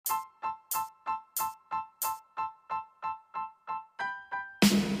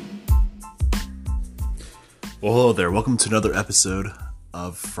Well, hello there. Welcome to another episode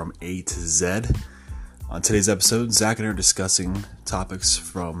of From A to Z. On today's episode, Zach and I are discussing topics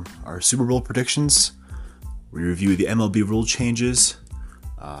from our Super Bowl predictions. We review the MLB rule changes,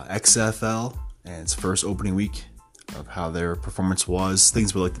 XFL, and its first opening week of how their performance was,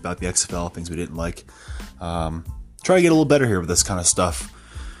 things we liked about the XFL, things we didn't like. Try to get a little better here with this kind of stuff.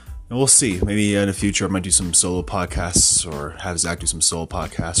 And we'll see. Maybe in the future I might do some solo podcasts or have Zach do some solo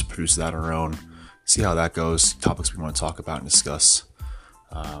podcasts, produce that on our own. See how that goes. Topics we want to talk about and discuss.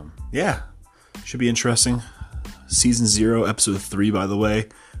 Should be interesting. Season 0, episode 3, by the way.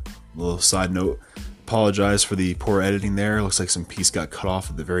 A little side note. Apologize for the poor editing there. Looks like some piece got cut off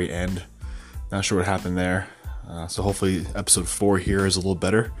at the very end. Not sure what happened there. So hopefully episode 4 here is a little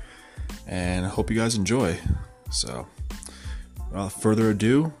better. And I hope you guys enjoy. So without further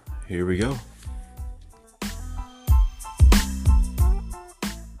ado, here we go.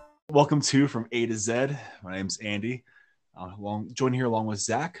 Welcome to From A to Z. My name's Andy. Joined here along with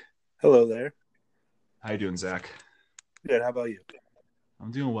Zach. Hello there. How you doing, Zach? Good. How about you?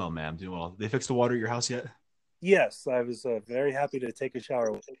 I'm doing well, man. I'm doing well. They fixed the water at your house yet? Yes, I was very happy to take a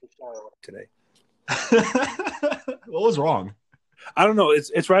shower today. What was wrong? I don't know.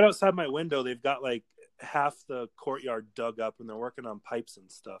 It's right outside my window. They've got like half the courtyard dug up, and they're working on pipes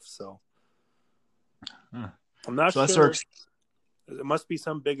and stuff. So I'm not sure. It must be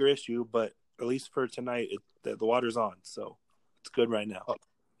some bigger issue, but at least for tonight, the water's on, so it's good right now.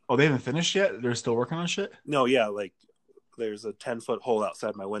 Oh, they haven't finished yet? They're still working on shit? No, yeah, like there's a 10-foot hole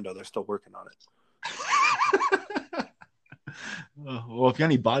outside my window. They're still working on it. Well, if you got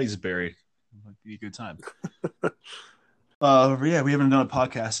any bodies buried, it might be a good time. We haven't done a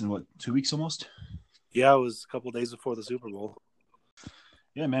podcast in, 2 weeks almost? Yeah, it was a couple of days before the Super Bowl.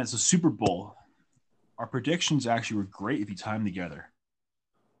 Yeah, man, it's a Super Bowl. Our predictions actually were great if you tie them together.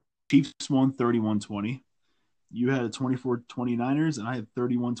 Chiefs won 31-20. You had 24-29ers, and I had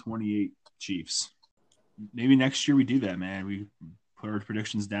 31-28 Chiefs. Maybe next year we do that, man. We put our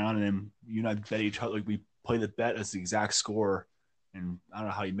predictions down, and then you and I bet each other. Like we play the bet as the exact score, and I don't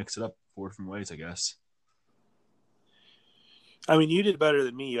know how you mix it up 4 different ways, I guess. I mean, you did better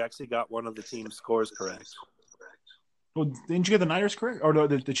than me. You actually got one of the team's scores correct. Well, didn't you get the Niners correct? Or no,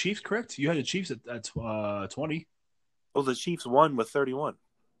 the Chiefs correct? You had the Chiefs at 20. Well, the Chiefs won with 31.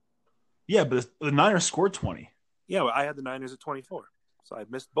 Yeah, but the Niners scored 20. Yeah, well, I had the Niners at 24. So I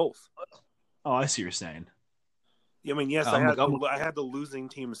missed both. Oh, I see what you're saying. I mean, yes, I had the losing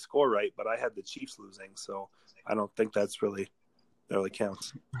team score right, but I had the Chiefs losing, so I don't think that really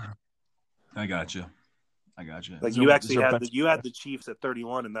counts. I got you. Like you actually had the Chiefs at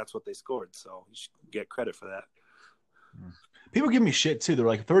 31, and that's what they scored, so you should get credit for that. People give me shit too. They're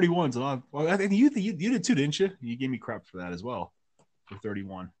like 31s, and I think you did too, didn't you? You gave me crap for that as well. For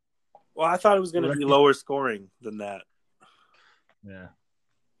 31. Well, I thought it was going to be lower scoring than that.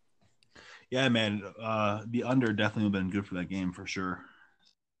 Yeah, man. The under definitely would have been good for that game for sure.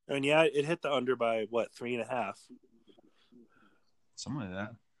 And yeah, it hit the under by 3.5, something like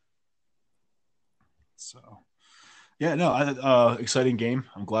that. So, yeah, no, exciting game.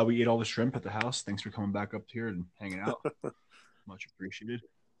 I'm glad we ate all the shrimp at the house. Thanks for coming back up here and hanging out. Much appreciated.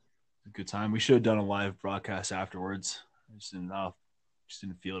 A good time. We should have done a live broadcast afterwards. I just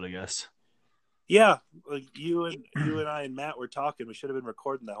didn't feel it, I guess. Yeah, like you and I and Matt were talking. We should have been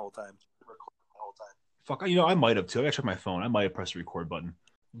recording that whole time. Fuck, I might have too. I gotta check my phone. I might have pressed the record button.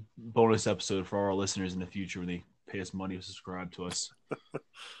 Bonus episode for our listeners in the future when they pay us money to subscribe to us.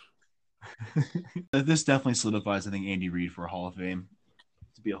 This definitely solidifies, I think, Andy Reid for a Hall of Fame,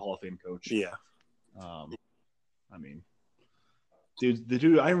 to be a Hall of Fame coach. Yeah. I mean, dude, I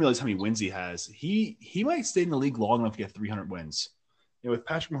didn't realize how many wins he has. He might stay in the league long enough to get 300 wins. With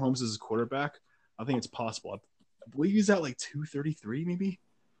Patrick Mahomes as his quarterback, I think it's possible. I believe he's at like 233, maybe.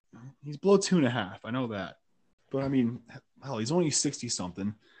 He's below 2.5. I know that. But I mean, hell, he's only 60-something.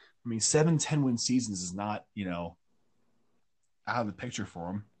 I mean, 7 10-win seasons is not, out of the picture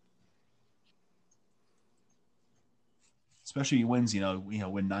for him. Especially he wins, win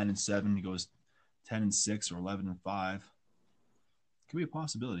 9-7, he goes 10-6 or 11-5. Could be a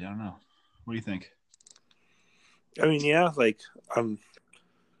possibility. I don't know. What do you think? I mean, yeah, like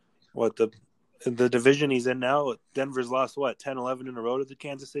the division he's in now, Denver's lost 10-11 in a row to the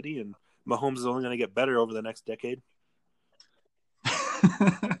Kansas City, and Mahomes is only going to get better over the next decade.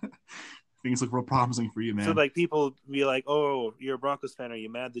 Things look real promising for you, man. So like people be like, "Oh, you're a Broncos fan. Are you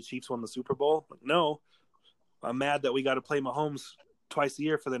mad the Chiefs won the Super Bowl?" Like, no. I'm mad that we got to play Mahomes twice a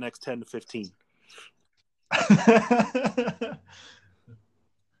year for the next 10 to 15.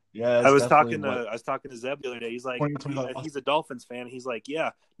 Yeah, I was talking to Zeb the other day. He's like, he's a Dolphins fan. He's like,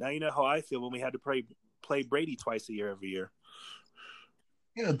 yeah, now you know how I feel when we had to play play Brady twice a year every year.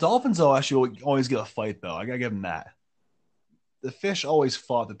 Yeah, the Dolphins though actually always get a fight though. I gotta give them that. The Fish always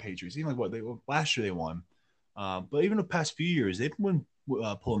fought the Patriots. Even like last year they won, but even the past few years they've been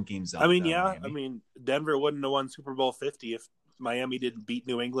pulling games out. I mean, yeah, Miami. I mean, Denver wouldn't have won Super Bowl 50 if Miami didn't beat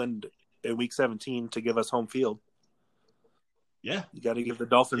New England in Week 17 to give us home field. Yeah, you got to give the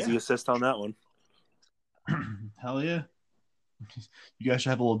Dolphins the assist on that one. Hell yeah. You guys should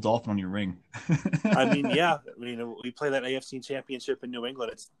have a little dolphin on your ring. I mean, yeah. I mean, we play that AFC Championship in New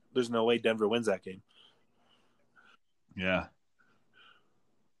England. There's no way Denver wins that game. Yeah.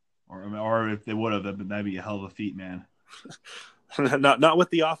 Or if they would have, that'd be a hell of a feat, man. not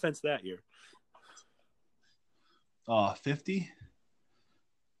with the offense that year. 50?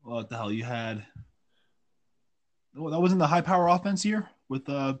 What the hell? You had... That wasn't the high-power offense year with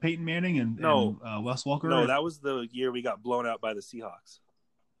Peyton Manning and Wes Welker? No, that was the year we got blown out by the Seahawks.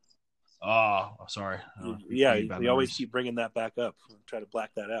 Oh, sorry. We always keep bringing that back up. Try to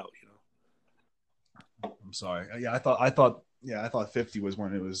black that out, I'm sorry. Yeah, I thought 50 was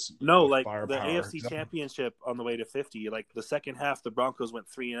when it was like firepower. The AFC Championship on the way to 50. Like the second half, the Broncos went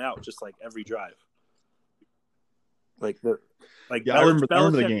 3 and out just like every drive. I remember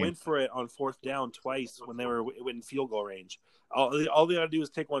the game. Went for it on 4th down twice when they were in field goal range. All they got to do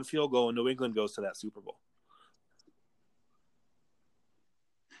is take one field goal, and New England goes to that Super Bowl.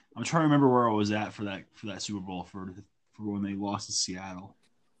 I'm trying to remember where I was at for that Super Bowl for when they lost to Seattle.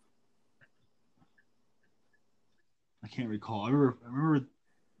 I can't recall. I remember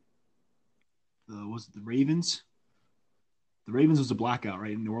was it the Ravens? The Ravens was a blackout,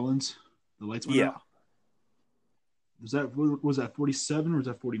 right, in New Orleans? The lights went out? Was that 47 or was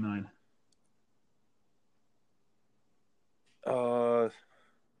that 49? I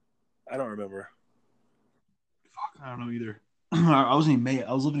don't remember. Fuck, I don't know either. I was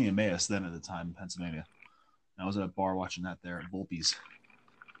living in Emmaus then at the time in Pennsylvania. I was at a bar watching that there at Volpe's.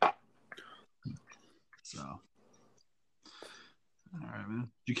 So, all right, man.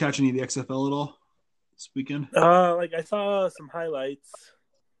 Did you catch any of the XFL at all this weekend? I saw some highlights,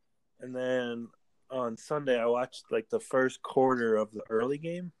 and then on Sunday I watched like the first quarter of the early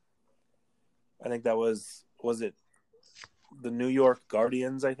game. I think that was it the New York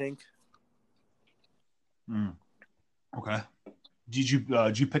Guardians, I think. Okay. Did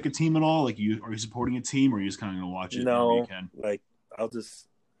you pick a team at all? Like, are you supporting a team, or are you just kind of gonna watch it? No, I'll just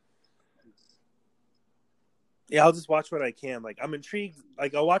watch what I can. Like, I'm intrigued.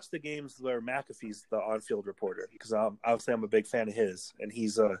 Like, I'll watch the games where McAfee's the on-field reporter because obviously I'm a big fan of his, and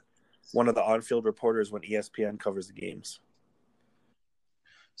he's one of the on-field reporters when ESPN covers the games.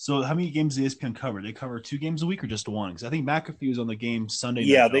 So how many games does ESPN cover? They cover 2 games a week or just 1? Because I think McAfee was on the game Sunday night.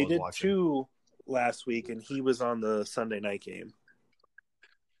 Yeah, they did watching 2 last week, and he was on the Sunday night game.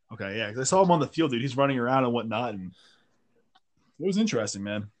 Okay, yeah, because I saw him on the field, dude. He's running around and whatnot, and it was interesting,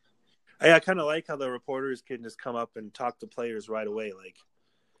 man. I kind of like how the reporters can just come up and talk to players right away. Like,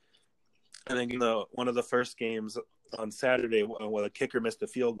 I think in one of the first games on Saturday, when a kicker missed a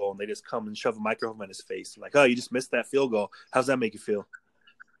field goal, and they just come and shove a microphone in his face, like, "Oh, you just missed that field goal. How's that make you feel?"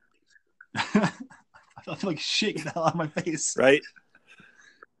 I feel like shit. Get the hell out of my face, right?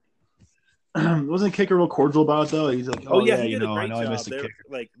 Wasn't the kicker real cordial about it though? He's like, "Oh yeah, he did a great I know job. I missed a kicker."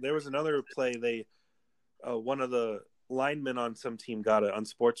 Like, there was another play. One of the linemen on some team got an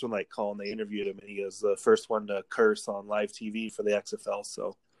unsportsmanlike call, and they interviewed him, and he was the first one to curse on live TV for the XFL.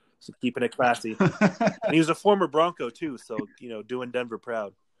 So keeping it classy. And he was a former Bronco too, so doing Denver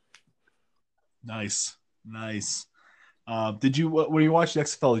proud. Nice. Did you when you watched the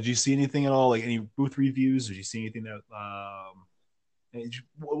XFL? Did you see anything at all? Like any booth reviews? Did you see anything that?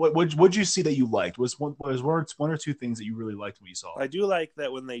 What'd you see that you liked? Was one or two things that you really liked when you saw it? I do like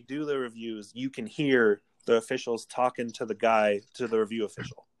that when they do the reviews, you can hear the officials talking to the review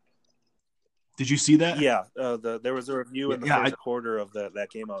official. Did you see that? Yeah, there was a review in the first quarter of that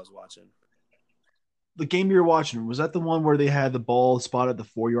game I was watching. The game you were watching, was that the one where they had the ball spotted at the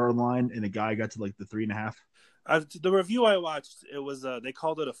 4-yard line and the guy got to like the 3.5? The review I watched, it was they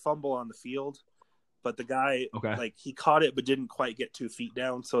called it a fumble on the field, but the guy he caught it but didn't quite get 2 feet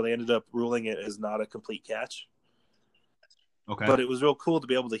down, so they ended up ruling it as not a complete catch. Okay, but it was real cool to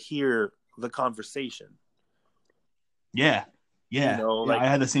be able to hear the conversation. Yeah. I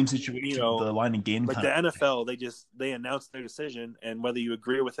had the same situation with the line and game like time. The NFL, they announced their decision, and whether you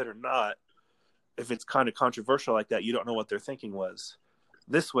agree with it or not, if it's kind of controversial like that, you don't know what their thinking was.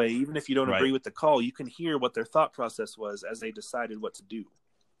 This way, even if you don't agree with the call, you can hear what their thought process was as they decided what to do.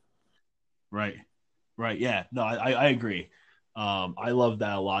 Right. Yeah. No, I agree. I love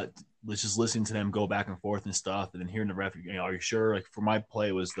that a lot. Let's just listen to them go back and forth and stuff, and then hearing the ref. Are you sure? Like for my play,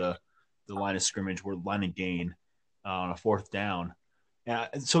 it was the the line of scrimmage or line of gain on a fourth down.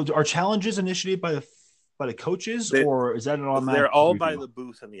 So are challenges initiated by the coaches, or is that an automatic? They're all by the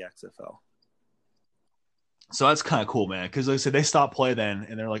booth in the XFL. So that's kind of cool, man. Because like I said, they stopped play then,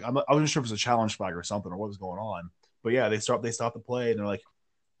 and they're like, I wasn't sure if it was a challenge flag or something or what was going on. But yeah, they stopped the play, and they're like,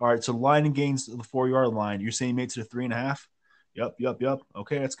 all right, so line and gains to the 4-yard line. You're saying you made it to the 3.5? Yep.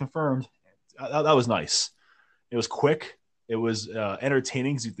 Okay, that's confirmed. That was nice. It was quick. It was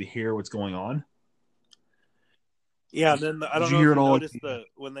entertaining because you could hear what's going on. Yeah, and then I don't know if you noticed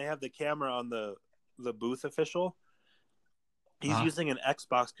when they have the camera on the booth official, he's using an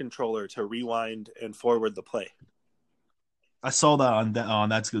Xbox controller to rewind and forward the play. I saw that on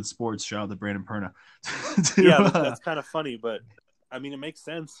That's Good Sports. Shout out to Brandon Perna. Yeah, that's kind of funny, but I mean, it makes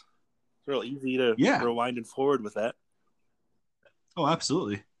sense. It's real easy to rewind and forward with that. Oh,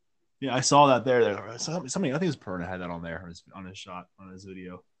 absolutely. Yeah, I saw that there. Somebody, I think it was Perna, had that on there on his shot, on his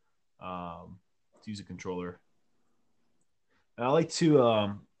video. To use a controller. And I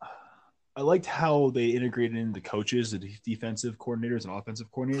liked how they integrated in the coaches, the defensive coordinators and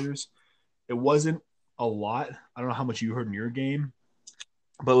offensive coordinators. It wasn't a lot. I don't know how much you heard in your game,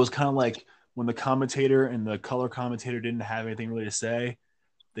 but it was kind of like when the commentator and the color commentator didn't have anything really to say,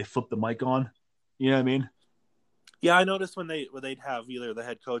 they flipped the mic on. You know what I mean? Yeah, I noticed when they'd have either the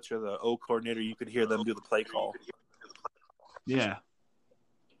head coach or the O coordinator, you could hear them do the play call. Yeah.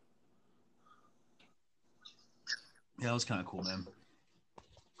 Yeah, that was kind of cool, man.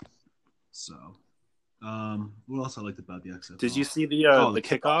 So, what else I liked about the XFL? Did you see the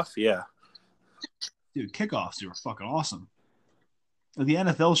kickoff? Yeah. Dude, kickoffs were fucking awesome. The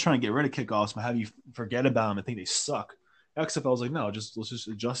NFL is trying to get rid of kickoffs, but have you forget about them and think they suck. XFL was like, no, let's just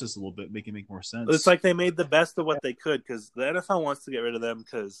adjust this a little bit, make it make more sense. It's like they made the best of what they could because the NFL wants to get rid of them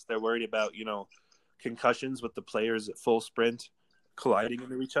because they're worried about, concussions with the players at full sprint colliding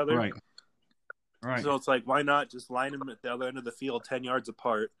into each other. Right. So it's like, why not just line them at the other end of the field 10 yards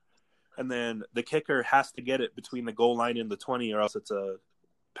apart, and then the kicker has to get it between the goal line and the 20 or else it's a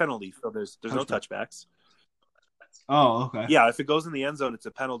penalty. So there's no touchbacks. Oh, okay. Yeah, if it goes in the end zone, it's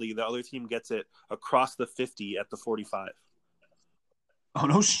a penalty. The other team gets it across the 50 at the 45. Oh,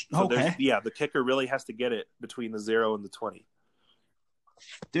 no. Okay. The kicker really has to get it between the 0 and the 20.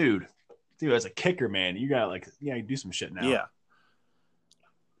 Dude, as a kicker, man, you got do some shit now. Yeah.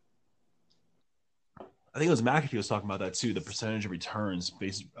 I think it was McAfee was talking about that too. The percentage of returns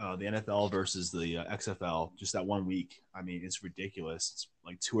based the NFL versus the XFL, just that 1 week. I mean, it's ridiculous. It's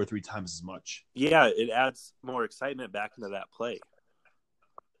like 2 or 3 times as much. Yeah, it adds more excitement back into that play.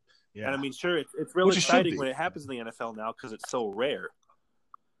 Yeah, and I mean, sure, it's really exciting when it happens in the NFL now because it's so rare.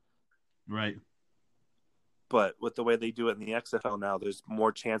 Right. But with the way they do it in the XFL now, there's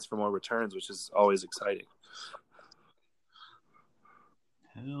more chance for more returns, which is always exciting.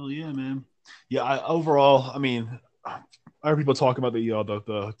 Hell yeah, man. Yeah, overall, I mean, I heard people talk about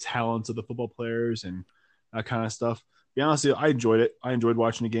the talents of the football players and that kind of stuff. To be honest, I enjoyed it. I enjoyed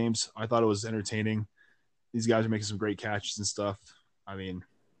watching the games. I thought it was entertaining. These guys are making some great catches and stuff. I mean,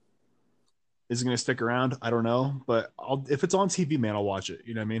 is it going to stick around? I don't know, but if it's on TV, man, I'll watch it.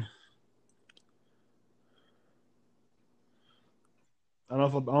 You know what I mean? I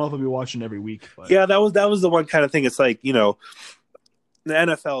don't know if I'll be watching every week. But... Yeah, that was the one kind of thing. It's like, the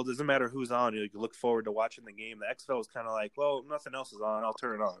NFL, doesn't matter who's on. You look forward to watching the game. The XFL is kind of like, well, nothing else is on. I'll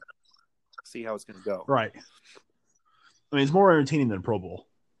turn it on. See how it's going to go. Right. I mean, it's more entertaining than Pro Bowl.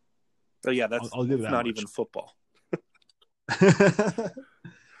 Oh, yeah, I'll give that not much. Even football.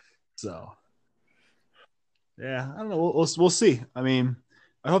 So, yeah, I don't know. We'll see. I mean,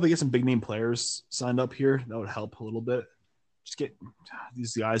 I hope they get some big name players signed up here. That would help a little bit. Just get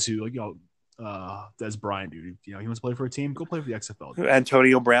these guys who, Des Bryant, dude. He wants to play for a team. Go play for the XFL. Dude.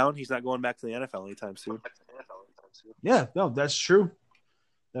 Antonio Brown. He's not going back to the NFL anytime soon. Yeah, no, that's true.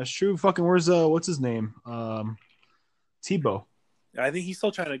 That's true. Fucking, where's what's his name? Tebow. I think he's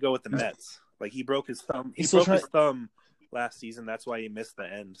still trying to go with the Mets. Like he broke his thumb. He broke his thumb last season. That's why he missed the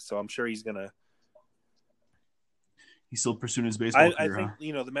end. So I'm sure he's gonna. He's still pursuing his baseball career. I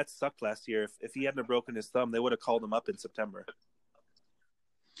think the Mets sucked last year. If he hadn't broken his thumb, they would have called him up in September.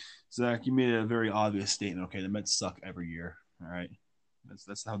 Zach, you made a very obvious statement. Okay, the Mets suck every year. All right,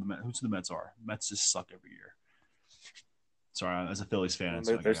 that's how the Mets are. Mets just suck every year. Sorry, as a Phillies fan,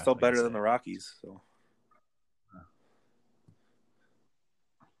 they're still better than the Rockies. So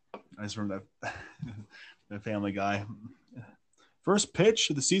I just remember that Family Guy. First pitch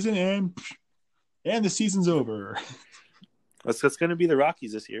of the season, and the season's over. That's going to be the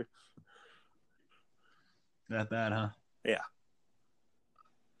Rockies this year. That bad, huh? Yeah.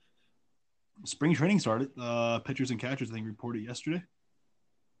 Spring training started. Pitchers and catchers, I think, reported yesterday.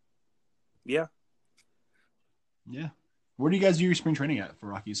 Yeah. Yeah. Where do you guys do your spring training at for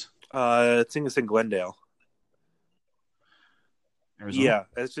Rockies? I think it's in Glendale. Arizona? Yeah,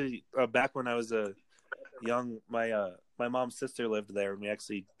 actually, back when I was young, my mom's sister lived there, and we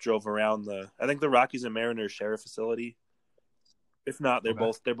actually drove around I think the Rockies and Mariners share a facility. If not, they're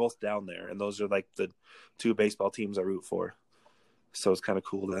both down there, and those are like the two baseball teams I root for. So it's kind of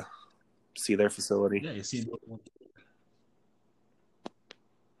cool to see their facility. Yeah, you see.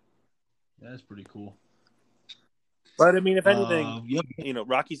 That's pretty cool. But I mean, if anything,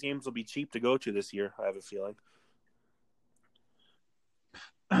 Rockies games will be cheap to go to this year. I have a feeling.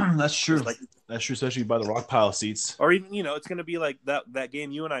 That's true. That's true, especially by the rock pile seats. Or even, it's going to be like that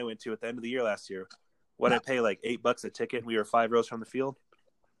game you and I went to at the end of the year last year. What I pay like $8 a ticket, and we were 5 rows from the field.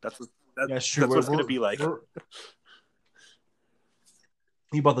 That's true. That's what it's going to be like.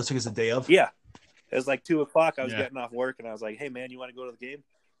 You bought the tickets the day of? Yeah, it was like 2:00. I was getting off work, and I was like, "Hey, man, you want to go to the game?"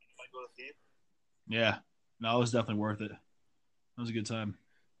 Yeah, no, it was definitely worth it. That was a good time.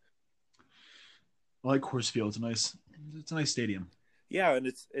 I like Coors Field. It's a nice stadium. Yeah, and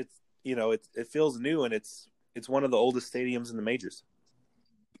it feels new, and it's one of the oldest stadiums in the majors.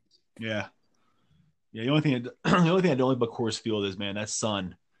 Yeah. The only thing I don't like about Coors Field is, man, that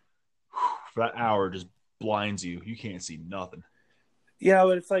sun for that hour just blinds you. You can't see nothing. Yeah,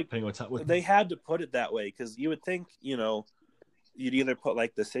 but it's like they had to put it that way because you would think, you'd either put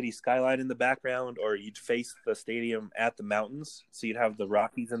like the city skyline in the background or you'd face the stadium at the mountains, so you'd have the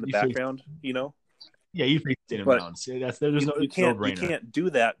Rockies in the background. Yeah, you face the mountains. You can't do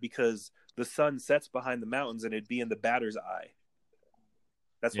that because the sun sets behind the mountains and it'd be in the batter's eye.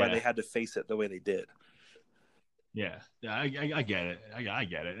 That's why they had to face it the way they did. Yeah, I get it. I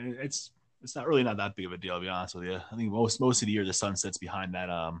get it. It's not really that big of a deal, to be honest with you. I think most of the year the sun sets behind that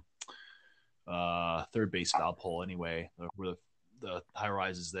third base foul pole anyway, where the high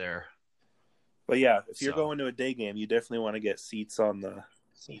rise is there. But yeah, if you're going to a day game, you definitely want to get seats on the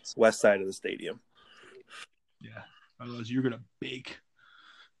west side of the stadium. Yeah, otherwise you're gonna bake.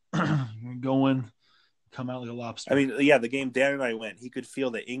 You're gonna go in, come out like a lobster. I mean, yeah, the game Dan and I went, he could feel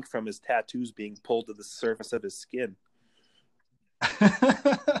the ink from his tattoos being pulled to the surface of his skin.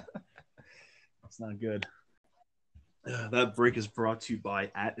 That's not good. That break is brought to you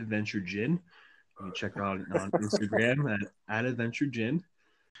by @Adventure Gin. You can check out on Instagram at @Adventure Gin.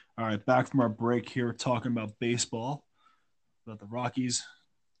 All right, back from our break here, talking about baseball, about the Rockies,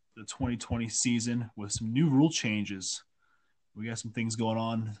 the 2020 season with some new rule changes. We got some things going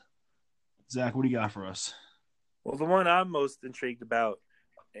on. Zach, what do you got for us? Well, the one I'm most intrigued about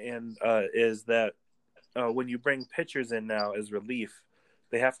is that when you bring pitchers in now as relief,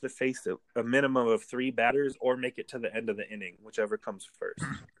 they have to face a minimum of 3 batters or make it to the end of the inning, whichever comes first.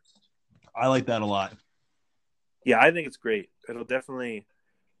 I like that a lot. Yeah, I think it's great. It'll definitely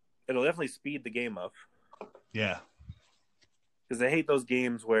speed the game up. Yeah. Because I hate those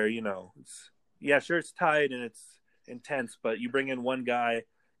games where, it's tied and it's intense, but you bring in one guy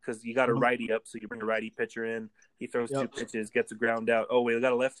because you got a righty up, so you bring a righty pitcher in. He throws 2 pitches, gets a ground out. Oh, wait, we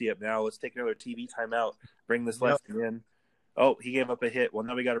got a lefty up now. Let's take another TV timeout. Bring this lefty in. Oh, he gave up a hit. Well,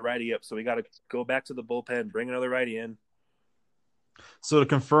 now we got a righty up, so we got to go back to the bullpen, bring another righty in. So to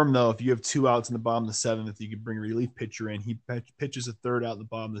confirm, though, if you have 2 outs in the bottom of the 7th, you can bring a relief pitcher in. He pitches a 3rd out in the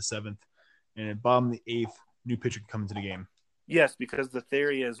bottom of the 7th, and at bottom of the 8th, new pitcher can come into the game. Yes, because the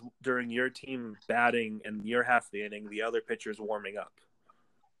theory is during your team batting and your half of the inning, the other pitcher's warming up.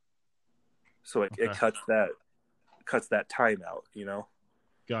 So it cuts that time out,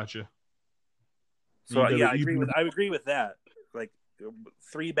 Gotcha. So I agree with that. Like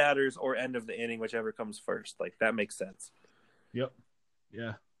 3 batters or end of the inning, whichever comes first. Like that makes sense. Yep.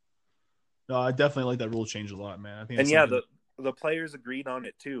 Yeah. No, I definitely like that rule change a lot, man. I think the players agreed on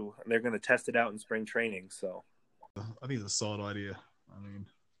it too, and they're going to test it out in spring training. So I think it's a solid idea. I mean,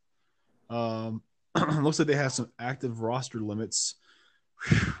 looks like they have some active roster limits.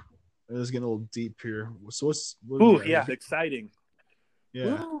 It's getting a little deep here. So exciting.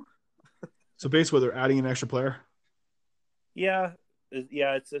 Yeah. So basically, they're adding an extra player. Yeah,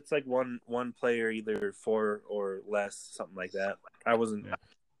 it's like one player, either 4 or less, something like that. I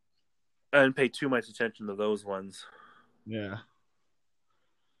didn't pay too much attention to those ones. Yeah.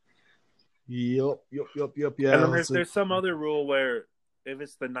 Yep. Yeah. And then there's some other rule where if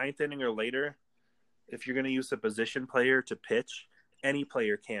it's the 9th inning or later, if you're going to use a position player to pitch, any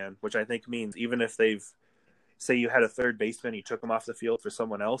player can, which I think means even if say you had a third baseman, you took him off the field for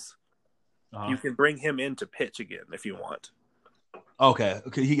someone else, you can bring him in to pitch again if you want. Okay.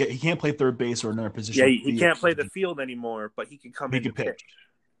 He can't play third base or another position. Yeah, he can't play the field anymore, but he can come in to pitch.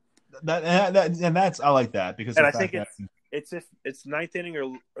 That's I like that because I think It's if it's ninth inning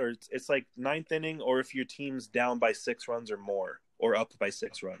or it's like ninth inning, or if your team's down by 6 runs or more, or up by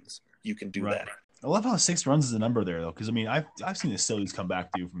 6 runs, you can do that. I love how 6 runs is a number there, though, because I mean, I've seen the Phillies come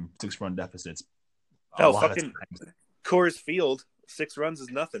back to you from 6-run deficits. Fucking Coors Field, 6 runs is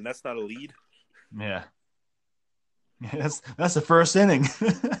nothing. That's not a lead. Yeah, that's the first inning,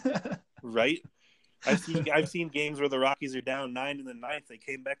 right? I've seen games where the Rockies are down 9 in the ninth. They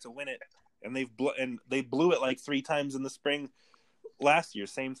came back to win it, and they blew it like 3 times in the spring last year.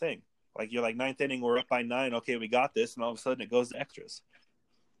 Same thing. Like you're like ninth inning, we're up by 9. Okay, we got this, and all of a sudden it goes to extras.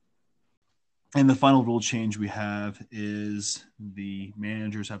 And the final rule change we have is the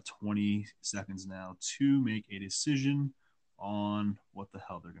managers have 20 seconds now to make a decision on what the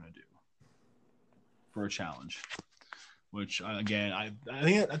hell they're going to do for a challenge. Which again, I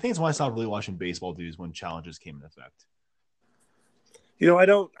think it's why I stopped really watching baseball dudes when challenges came into effect. I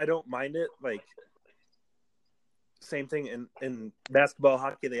don't mind it. Like same thing in basketball,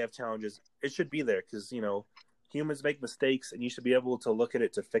 hockey, they have challenges. It should be there because humans make mistakes, and you should be able to look at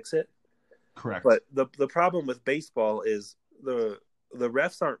it to fix it. Correct. But the problem with baseball is the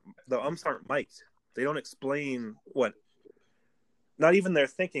umps aren't mic'd. They don't explain what. Not even their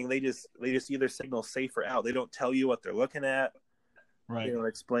thinking. They just either signal safe or out. They don't tell you what they're looking at. Right. They don't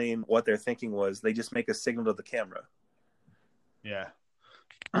explain what their thinking was. They just make a signal to the camera. Yeah.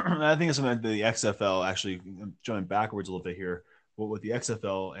 I think it's something that the XFL actually jumping backwards a little bit here. But with the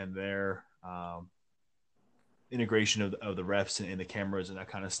XFL and their integration of the refs and the cameras and that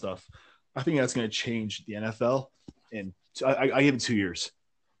kind of stuff, I think that's going to change the NFL. And I give it 2 years.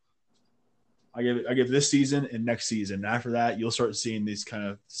 I give this season and next season. After that, you'll start seeing these kind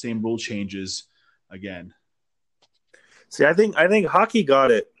of same rule changes again. See, I think hockey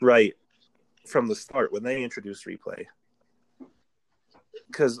got it right from the start when they introduced replay.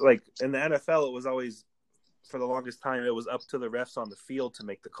 Because like in the NFL, it was always, for the longest time, it was up to the refs on the field to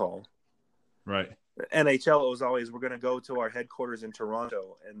make the call. Right. NHL, it was always, we're going to go to our headquarters in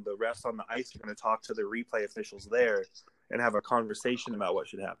Toronto, and the refs on the ice are going to talk to the replay officials there and have a conversation about what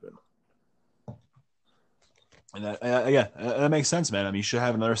should happen. And that makes sense, man. I mean, you should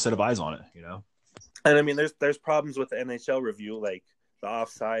have another set of eyes on it, And I mean, there's problems with the NHL review, like the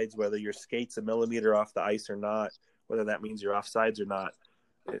offsides, whether your skate's a millimeter off the ice or not, whether that means you're offsides or not.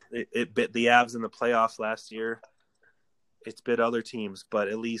 It bit the Avs in the playoffs last year. It's bit other teams, but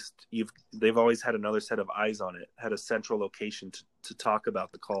at least they've always had another set of eyes on it, had a central location to talk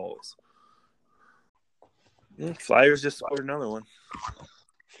about the calls. Flyers just scored another one.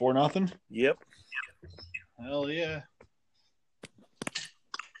 4-0? Yep. Hell yeah.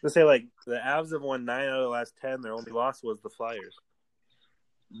 Let's say, like, the Avs have won 9 out of the last 10. Their only loss was the Flyers.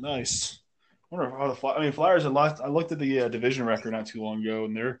 Nice. I wonder how Flyers had lost. I looked at the division record not too long ago,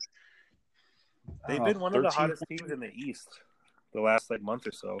 and they've been one of the hottest teams in the East the last, month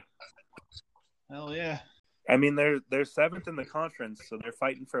or so. Hell yeah. I mean, they're 7th in the conference, so they're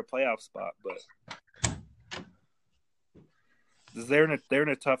fighting for a playoff spot, but they're in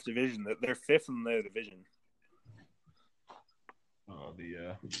a tough division. They're 5th in their division.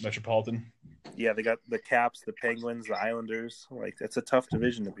 The Metropolitan. Yeah, they got the Caps, the Penguins, the Islanders. Like, that's a tough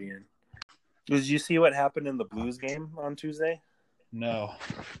division to be in. Did you see what happened in the Blues game on Tuesday? No.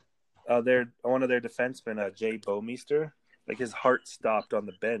 One of their defensemen, Jay Bouwmeester, like his heart stopped on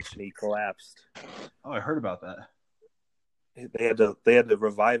the bench and he collapsed. Oh, I heard about that. They had to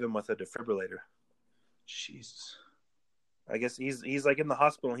revive him with a defibrillator. Jesus. I guess he's like in the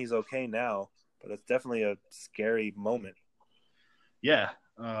hospital and he's okay now, but it's definitely a scary moment. Yeah,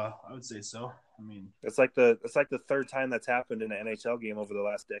 I would say so. I mean, it's like the 3rd time that's happened in an NHL game over the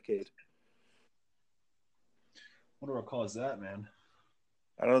last decade. Wonder what caused that, man.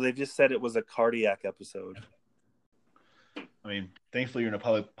 I don't know. They just said it was a cardiac episode. I mean, thankfully you're in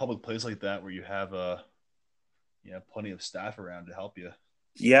a public place like that where you have plenty of staff around to help you.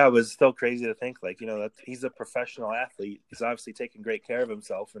 Yeah, it was still crazy to think that he's a professional athlete. He's obviously taking great care of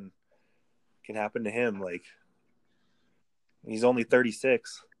himself, and it can happen to him. Like, he's only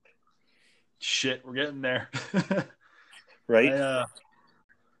 36. Shit, we're getting there. Right?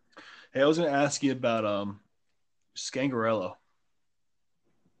 Hey, I was going to ask you about Scangarello.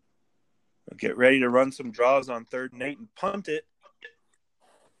 Get ready to run some draws on 3rd and 8 and punt it.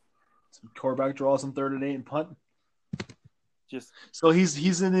 Some quarterback draws on 3rd and 8 and punt. So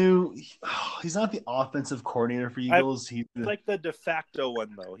he's the new. He's not the offensive coordinator for Eagles. He's like the de facto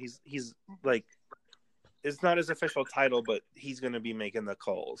one though. He's like, it's not his official title, but he's going to be making the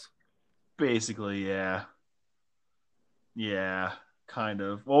calls. Basically, yeah, kind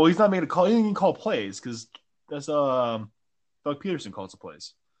of. Well, he's not making a call. He didn't even call plays because that's Doug Peterson calls the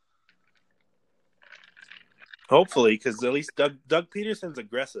plays. Hopefully, because at least Doug Peterson's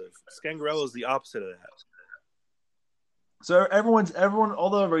aggressive. Scangarello is the opposite of that. So everyone, all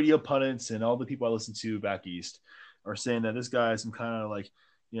the radio pundits and all the people I listen to back east are saying that this guy is some kind of like,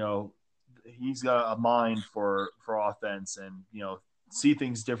 he's got a mind for offense and, see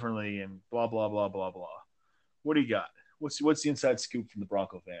things differently and blah, blah, blah, blah, blah. What do you got? What's the inside scoop from the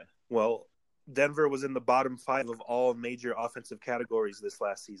Bronco fan? Well, Denver was in the bottom 5 of all major offensive categories this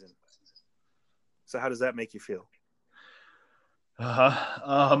last season. So how does that make you feel? Is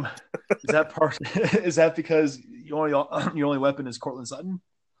that part? Is that because your only weapon is Cortland Sutton?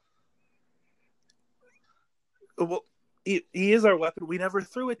 Well, he is our weapon. We never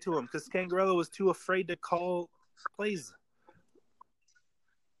threw it to him because Scangarello was too afraid to call plays.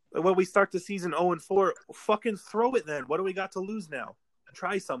 When we start the season 0-4, fucking throw it then. What do we got to lose now?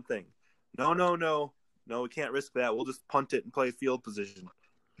 Try something. No, we can't risk that. We'll just punt it and play field position.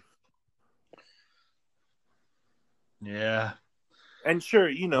 Yeah. And sure,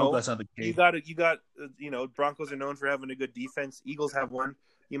 that's not the case. You got Broncos are known for having a good defense. Eagles have one.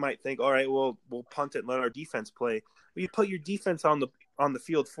 You might think, all right, we'll punt it and let our defense play. But you put your defense on the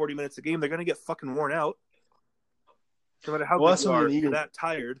field 40 minutes a game, they're going to get fucking worn out. No matter how good you are, if you're that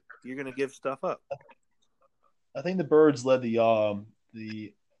tired, you're going to give stuff up. I think the Birds led the NFL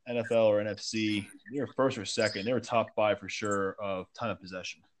or NFC. They were first or second. They were top 5 for sure of time of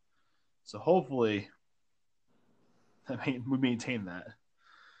possession. So hopefully, we maintain that.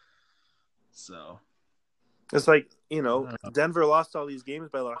 So it's like, Denver lost all these games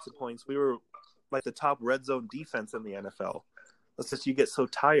by lots of points. We were like the top red zone defense in the NFL. It's just you get so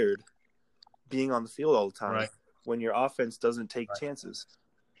tired being on the field all the time. Right. When your offense doesn't take chances.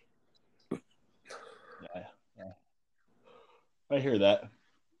 Yeah. I hear that.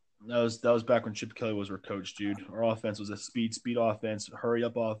 That was back when Chip Kelly was our coach, dude. Our offense was a speed offense, hurry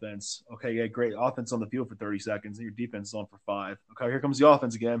up offense. Okay, yeah, great offense on the field for 30 seconds, and your defense is on for 5. Okay, here comes the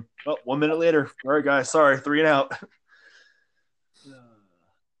offense again. Oh, 1 minute later. All right, guys, sorry, 3 and out.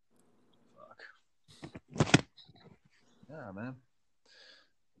 Fuck. Yeah, man.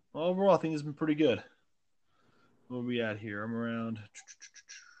 Well, overall, I think it's been pretty good. Where are we at here? I'm around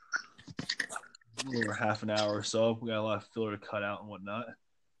over half an hour or so. We got a lot of filler to cut out and whatnot.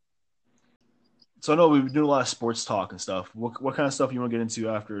 So I know we've been doing a lot of sports talk and stuff. What kind of stuff you want to get into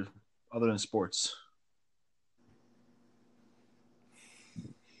after, other than sports?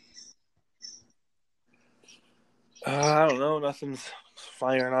 I don't know. Nothing's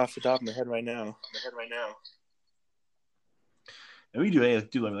firing off the top of my head right now. And we do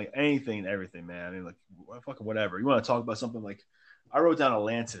anything and everything, man. I mean, like fucking whatever. You want to talk about something like I wrote down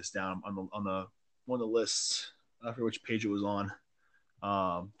Atlantis down on the one of the lists. I forget which page it was on.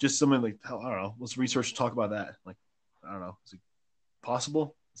 Just something like I don't know. Let's research and talk about that. Like I don't know. Is it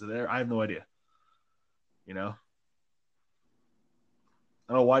possible? Is it there? I have no idea. I don't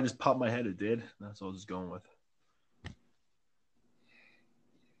know why it just popped in my head. It did. That's what I was just going with.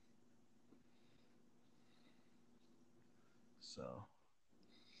 So,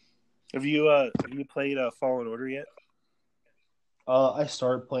 have you played Fallen Order yet? I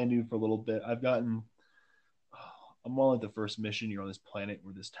started playing Dude for a little bit. I'm on like the first mission. You're on this planet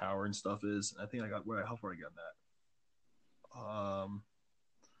where this tower and stuff is. I think I got how far I got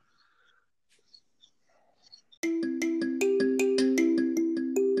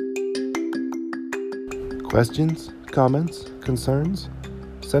that. Questions, comments, concerns?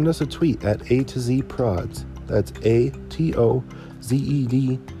 Send us a tweet at A to Z Prods. That's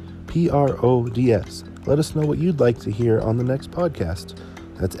ATOZEDPRODS. Let us know what you'd like to hear on the next podcast.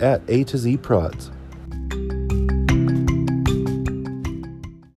 That's at A to Z Prods.